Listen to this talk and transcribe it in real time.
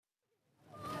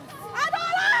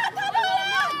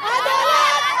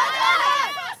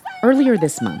Earlier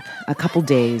this month, a couple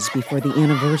days before the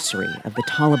anniversary of the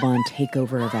Taliban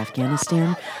takeover of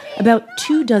Afghanistan, about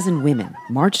 24 women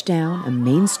marched down a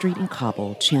main street in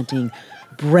Kabul chanting,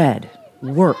 "Bread,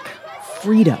 work,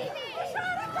 freedom."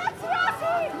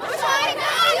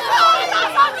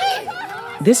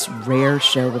 This rare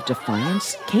show of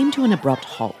defiance came to an abrupt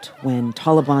halt when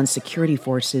Taliban security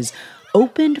forces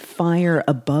opened fire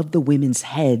above the women's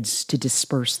heads to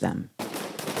disperse them.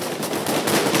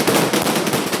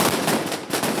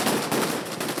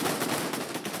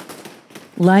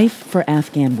 Life for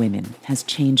Afghan women has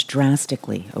changed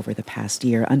drastically over the past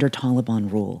year under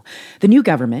Taliban rule. The new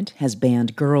government has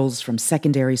banned girls from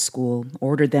secondary school,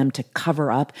 ordered them to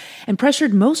cover up, and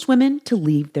pressured most women to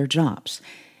leave their jobs.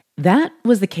 That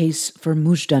was the case for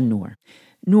Mujda Noor.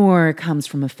 Noor comes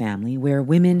from a family where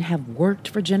women have worked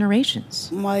for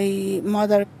generations. My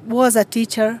mother was a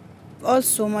teacher.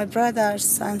 Also, my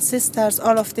brothers and sisters,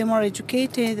 all of them are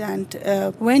educated and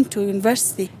went to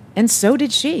university. And so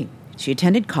did she. She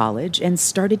attended college and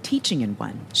started teaching in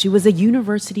one. She was a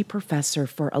university professor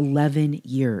for 11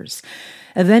 years.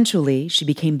 Eventually, she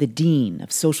became the dean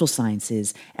of social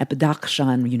sciences at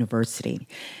Badakhshan University.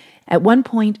 At one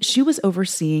point, she was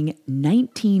overseeing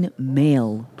 19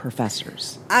 male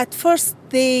professors. At first,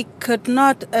 they could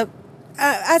not,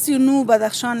 as you know,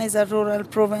 Badakhshan is a rural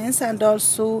province, and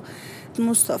also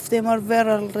most of them are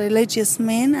very religious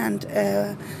men, and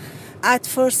at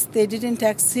first, they didn't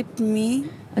accept me.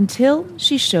 Until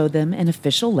she showed them an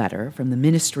official letter from the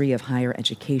Ministry of Higher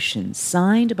Education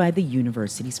signed by the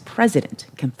university's president,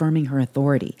 confirming her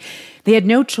authority. They had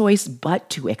no choice but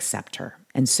to accept her.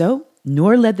 And so,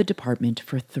 Noor led the department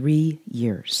for 3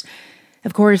 years.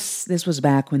 Of course, this was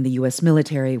back when the U.S.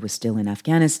 military was still in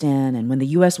Afghanistan and when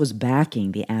the U.S. was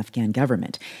backing the Afghan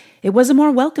government. It was a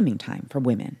more welcoming time for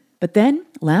women. But then,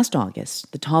 last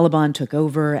August, the Taliban took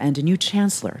over and a new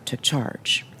chancellor took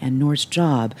charge. And Noor's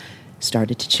job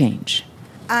started to change.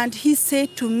 And he said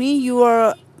to me, "You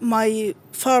are my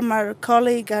former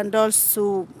colleague, and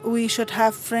also we should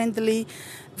have friendly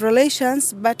relations,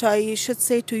 but I should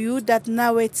say to you that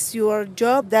now it's your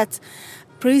job that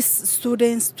press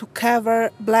students to cover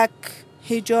black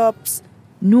hijabs."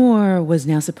 Noor was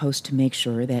now supposed to make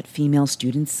sure that female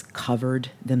students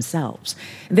covered themselves.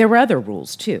 There were other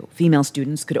rules, too. Female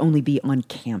students could only be on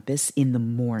campus in the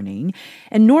morning.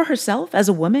 And Noor herself, as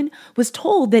a woman, was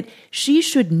told that she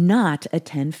should not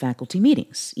attend faculty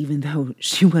meetings, even though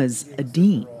she was a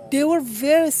dean. They were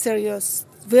very serious,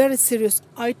 very serious.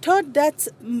 I thought that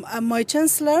my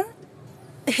chancellor,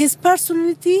 his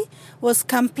personality was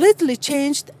completely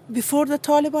changed before the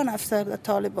Taliban, after the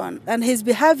Taliban, and his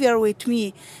behavior with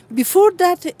me. Before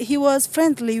that, he was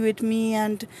friendly with me,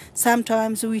 and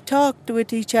sometimes we talked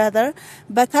with each other.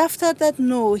 But after that,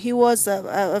 no, he was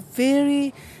a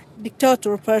very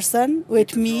dictator person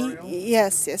with me.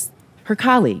 Yes. Her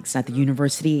colleagues at the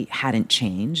university hadn't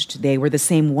changed. They were the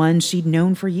same ones she'd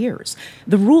known for years.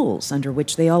 The rules under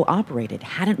which they all operated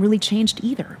hadn't really changed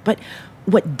either. But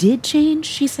what did change,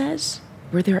 she says,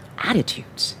 were their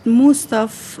attitudes. Most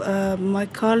of my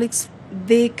colleagues,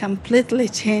 they completely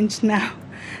changed now.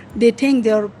 They think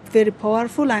they are very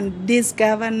powerful, and this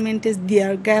government is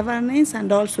their governance, and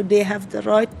also they have the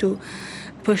right to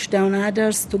push down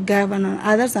others, to govern on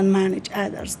others and manage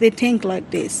others. They think like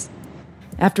this.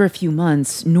 After a few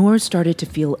months, Noor started to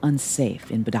feel unsafe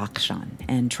in Badakhshan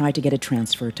and tried to get a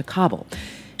transfer to Kabul.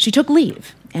 She took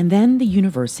leave, and then the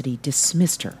university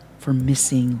dismissed her for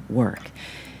missing work.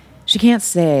 She can't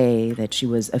say that she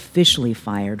was officially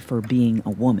fired for being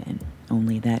a woman,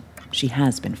 only that she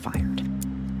has been fired.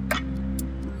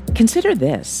 Consider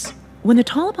this. When the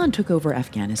Taliban took over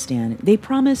Afghanistan, they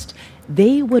promised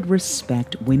they would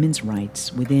respect women's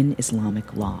rights within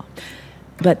Islamic law.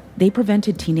 But they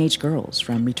prevented teenage girls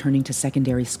from returning to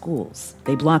secondary schools.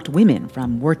 They blocked women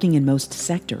from working in most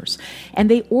sectors. And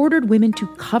they ordered women to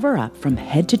cover up from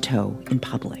head to toe in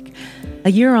public. A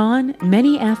year on,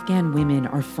 many Afghan women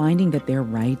are finding that their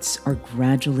rights are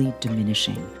gradually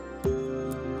diminishing.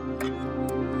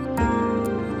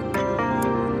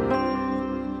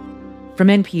 From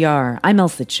NPR, I'm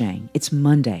Elsa Chang. It's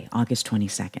Monday, August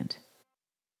 22nd.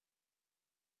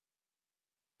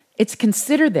 It's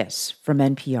Consider This from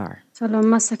NPR.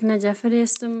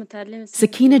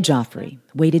 Sakina Jaffrey,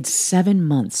 waited 7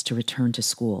 months to return to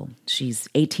school. She's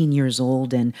 18 years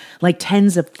old, and like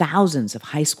tens of thousands of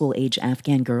high school-age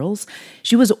Afghan girls,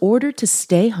 she was ordered to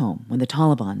stay home when the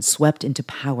Taliban swept into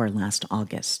power last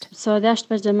August. In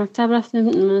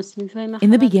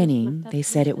the beginning, they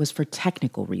said it was for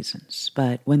technical reasons,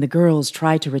 but when the girls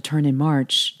tried to return in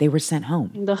March, they were sent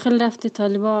home.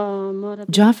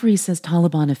 Jaffrey says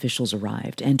Taliban officials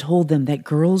arrived and told them that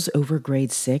girls over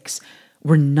grade 6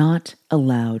 were not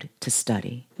allowed to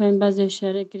study.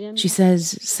 She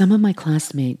says, some of my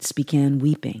classmates began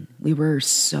weeping. We were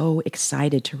so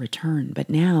excited to return, but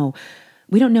now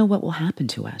we don't know what will happen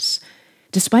to us.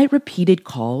 Despite repeated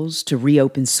calls to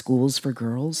reopen schools for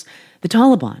girls, the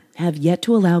Taliban have yet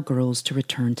to allow girls to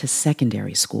return to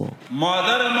secondary school.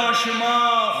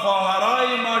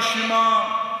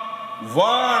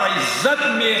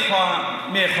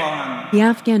 The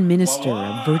Afghan Minister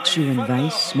of Virtue and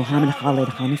Vice, Mohammed Khalid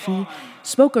Hanafi,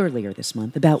 spoke earlier this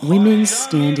month about women's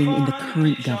standing in the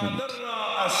current government.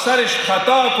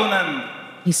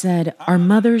 He said, our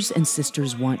mothers and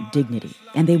sisters want dignity,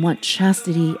 and they want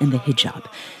chastity and the hijab.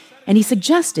 And he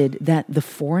suggested that the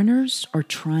foreigners are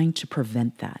trying to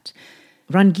prevent that.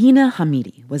 Rangina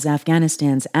Hamidi was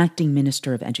Afghanistan's acting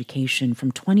minister of education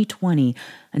from 2020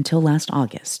 until last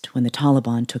August, when the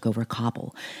Taliban took over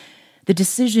Kabul. The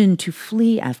decision to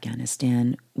flee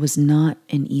Afghanistan was not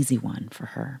an easy one for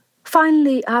her.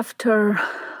 Finally, after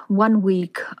 1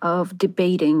 week of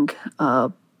debating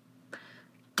in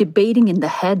the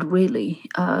head, really,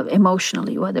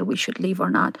 emotionally, whether we should leave or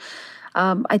not,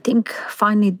 I think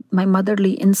finally my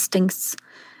motherly instincts,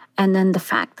 and then the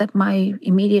fact that my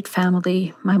immediate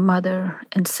family, my mother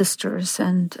and sisters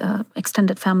and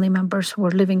extended family members who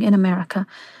were living in America,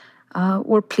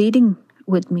 were pleading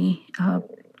with me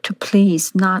to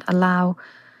please not allow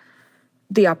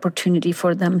the opportunity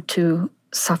for them to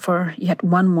suffer yet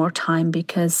one more time,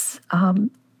 because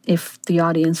if the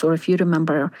audience or if you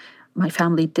remember, my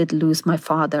family did lose my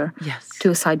father to a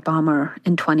suicide bomber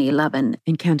in 2011.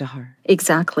 In Kandahar.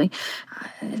 Exactly.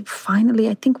 Finally,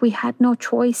 I think we had no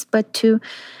choice but to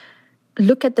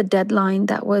look at the deadline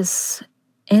that was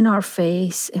in our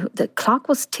face. The clock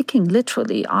was ticking,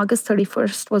 literally. August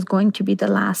 31st was going to be the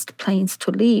last planes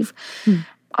to leave.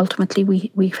 Ultimately,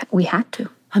 we had to.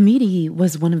 Hamidi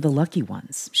was one of the lucky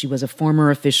ones. She was a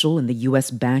former official in the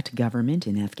U.S.-backed government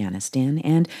in Afghanistan,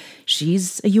 and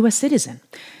she's a U.S. citizen.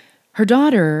 Her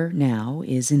daughter now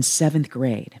is in 7th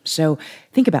grade. So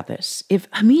think about this.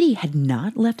 If Hamidi had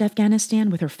not left Afghanistan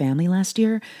with her family last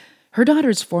year, her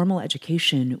daughter's formal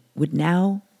education would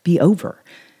now be over.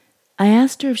 I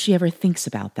asked her if she ever thinks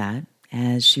about that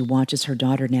as she watches her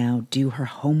daughter now do her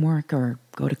homework or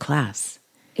go to class.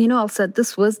 You know, Elsa,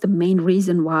 this was the main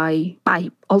reason why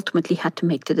I ultimately had to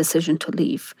make the decision to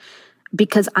leave,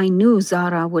 because I knew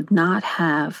Zara would not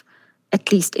have, at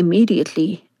least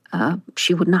immediately,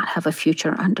 she would not have a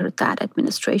future under that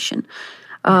administration.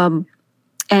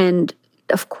 And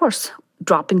of course,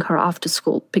 dropping her off to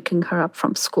school, picking her up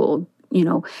from school,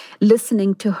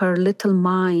 listening to her little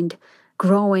mind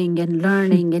growing and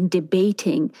learning and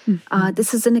debating.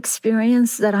 This is an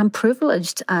experience that I'm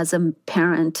privileged as a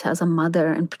parent, as a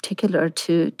mother in particular,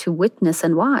 to witness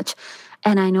and watch.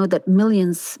 And I know that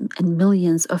millions and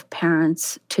millions of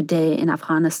parents today in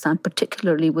Afghanistan,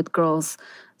 particularly with girls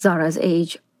Zara's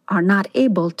age, are not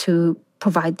able to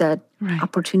provide that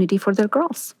opportunity for their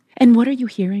girls. And what are you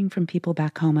hearing from people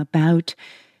back home about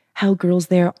how girls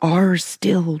there are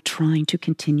still trying to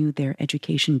continue their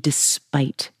education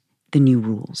despite the new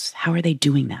rules? How are they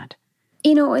doing that?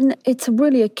 And it's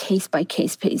really a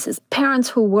case-by-case basis. Parents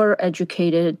who were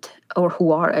educated or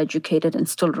who are educated and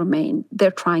still remain,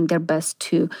 they're trying their best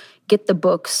to get the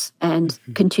books and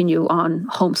continue on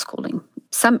homeschooling.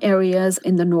 Some areas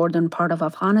in the northern part of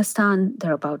Afghanistan,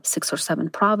 there are about 6 or 7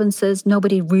 provinces.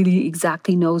 Nobody really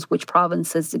exactly knows which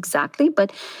provinces exactly,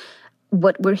 but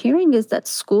what we're hearing is that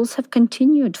schools have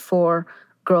continued for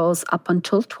girls up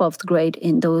until 12th grade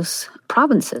in those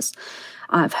provinces.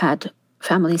 I've had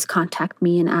families contact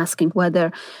me and asking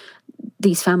whether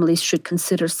these families should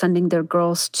consider sending their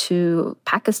girls to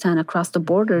Pakistan across the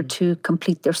border to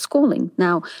complete their schooling.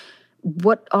 Now,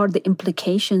 what are the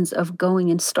implications of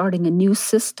going and starting a new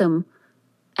system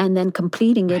and then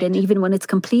completing it? And even when it's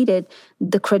completed,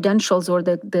 the credentials or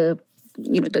the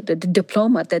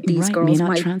diploma that these girls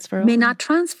may not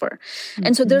transfer.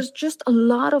 And so there's just a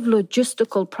lot of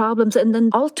logistical problems. And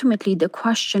then ultimately the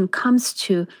question comes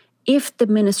to, if the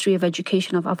Ministry of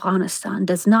Education of Afghanistan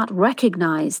does not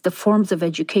recognize the forms of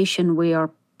education we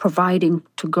are providing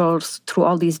to girls through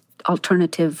all these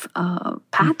alternative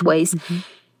pathways,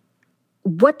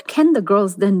 what can the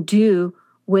girls then do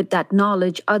with that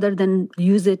knowledge other than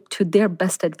use it to their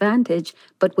best advantage,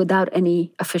 but without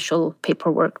any official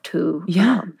paperwork to...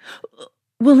 Yeah.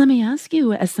 Well, let me ask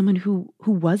you, as someone who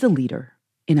was a leader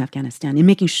in Afghanistan in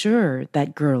making sure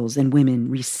that girls and women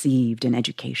received an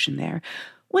education there,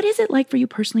 what is it like for you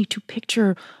personally to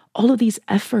picture all of these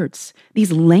efforts,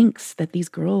 these lengths that these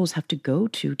girls have to go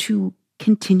to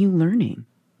continue learning?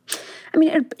 I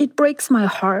mean, it breaks my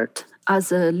heart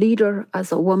as a leader,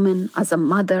 as a woman, as a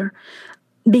mother,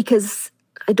 because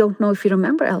I don't know if you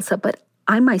remember, Elsa, but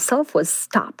I myself was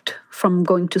stopped from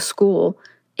going to school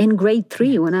in grade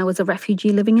 3 when I was a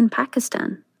refugee living in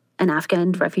Pakistan, an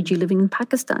Afghan refugee living in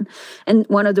Pakistan. And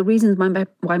one of the reasons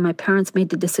why my parents made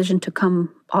the decision to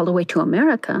come all the way to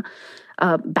America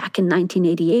back in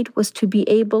 1988 was to be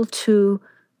able to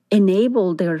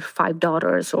enable their 5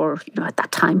 daughters, or at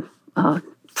that time,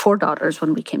 4 daughters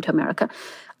when we came to America,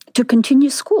 to continue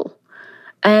school.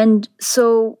 And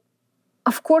so,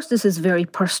 of course, this is very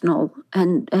personal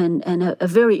and a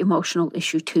very emotional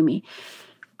issue to me.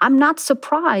 I'm not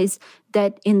surprised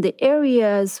that in the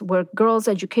areas where girls'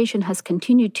 education has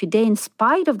continued today, in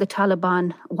spite of the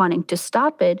Taliban wanting to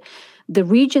stop it, the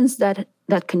regions that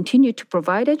continue to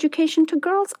provide education to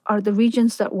girls are the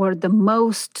regions that were the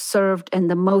most served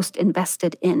and the most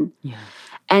invested in. Yeah.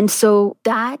 And so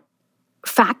that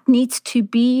fact needs to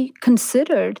be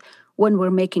considered when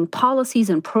we're making policies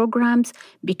and programs,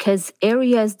 because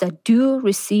areas that do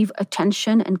receive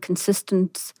attention and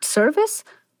consistent service,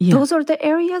 those are the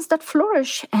areas that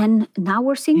flourish. And now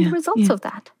we're seeing the results of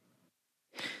that.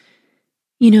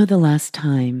 The last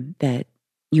time that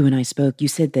you and I spoke, you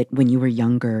said that when you were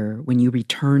younger, when you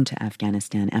returned to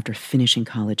Afghanistan after finishing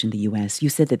college in the U.S., you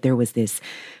said that there was this,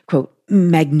 quote,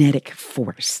 magnetic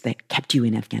force that kept you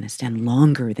in Afghanistan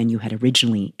longer than you had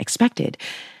originally expected.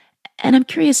 And I'm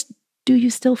curious, do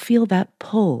you still feel that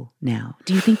pull now?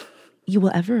 Do you think you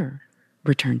will ever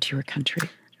return to your country?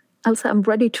 Elsa, I'm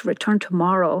ready to return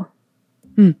tomorrow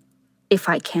if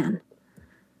I can.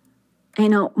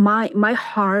 My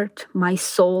heart, my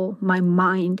soul, my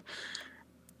mind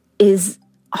is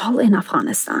all in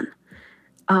Afghanistan.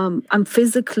 I'm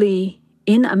physically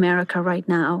in America right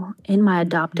now, in my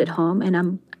adopted home, and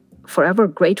I'm forever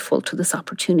grateful to this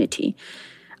opportunity.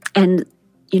 And,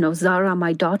 Zara,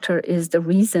 my daughter, is the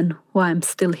reason why I'm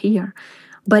still here.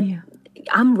 But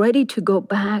I'm ready to go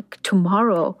back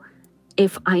tomorrow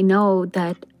if I know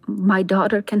that my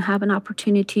daughter can have an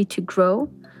opportunity to grow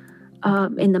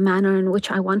in the manner in which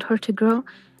I want her to grow,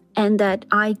 and that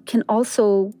I can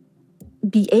also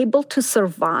be able to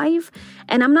survive.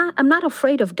 And I'm not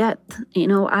afraid of death.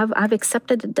 I've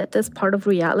accepted that death as part of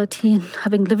reality. And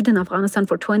having lived in Afghanistan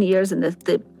for 20 years and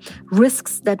the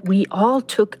risks that we all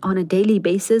took on a daily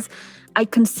basis, I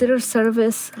consider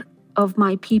service of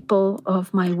my people,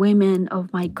 of my women,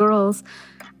 of my girls,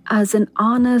 as an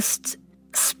honest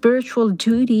spiritual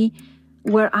duty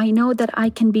where I know that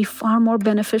I can be far more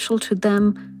beneficial to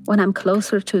them when I'm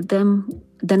closer to them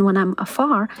than when I'm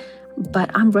afar.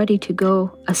 But I'm ready to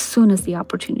go as soon as the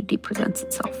opportunity presents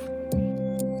itself.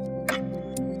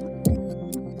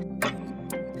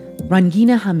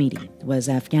 Rangina Hamidi was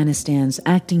Afghanistan's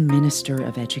acting minister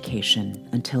of education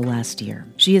until last year.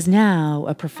 She is now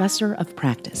a professor of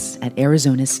practice at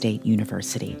Arizona State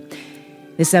University.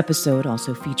 This episode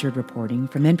also featured reporting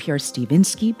from NPR's Steve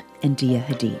Inskeep and Dia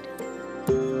Hadid.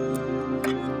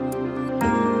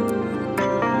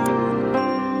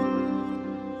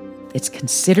 It's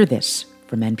Consider This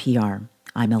from NPR.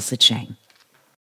 I'm Elsa Chang.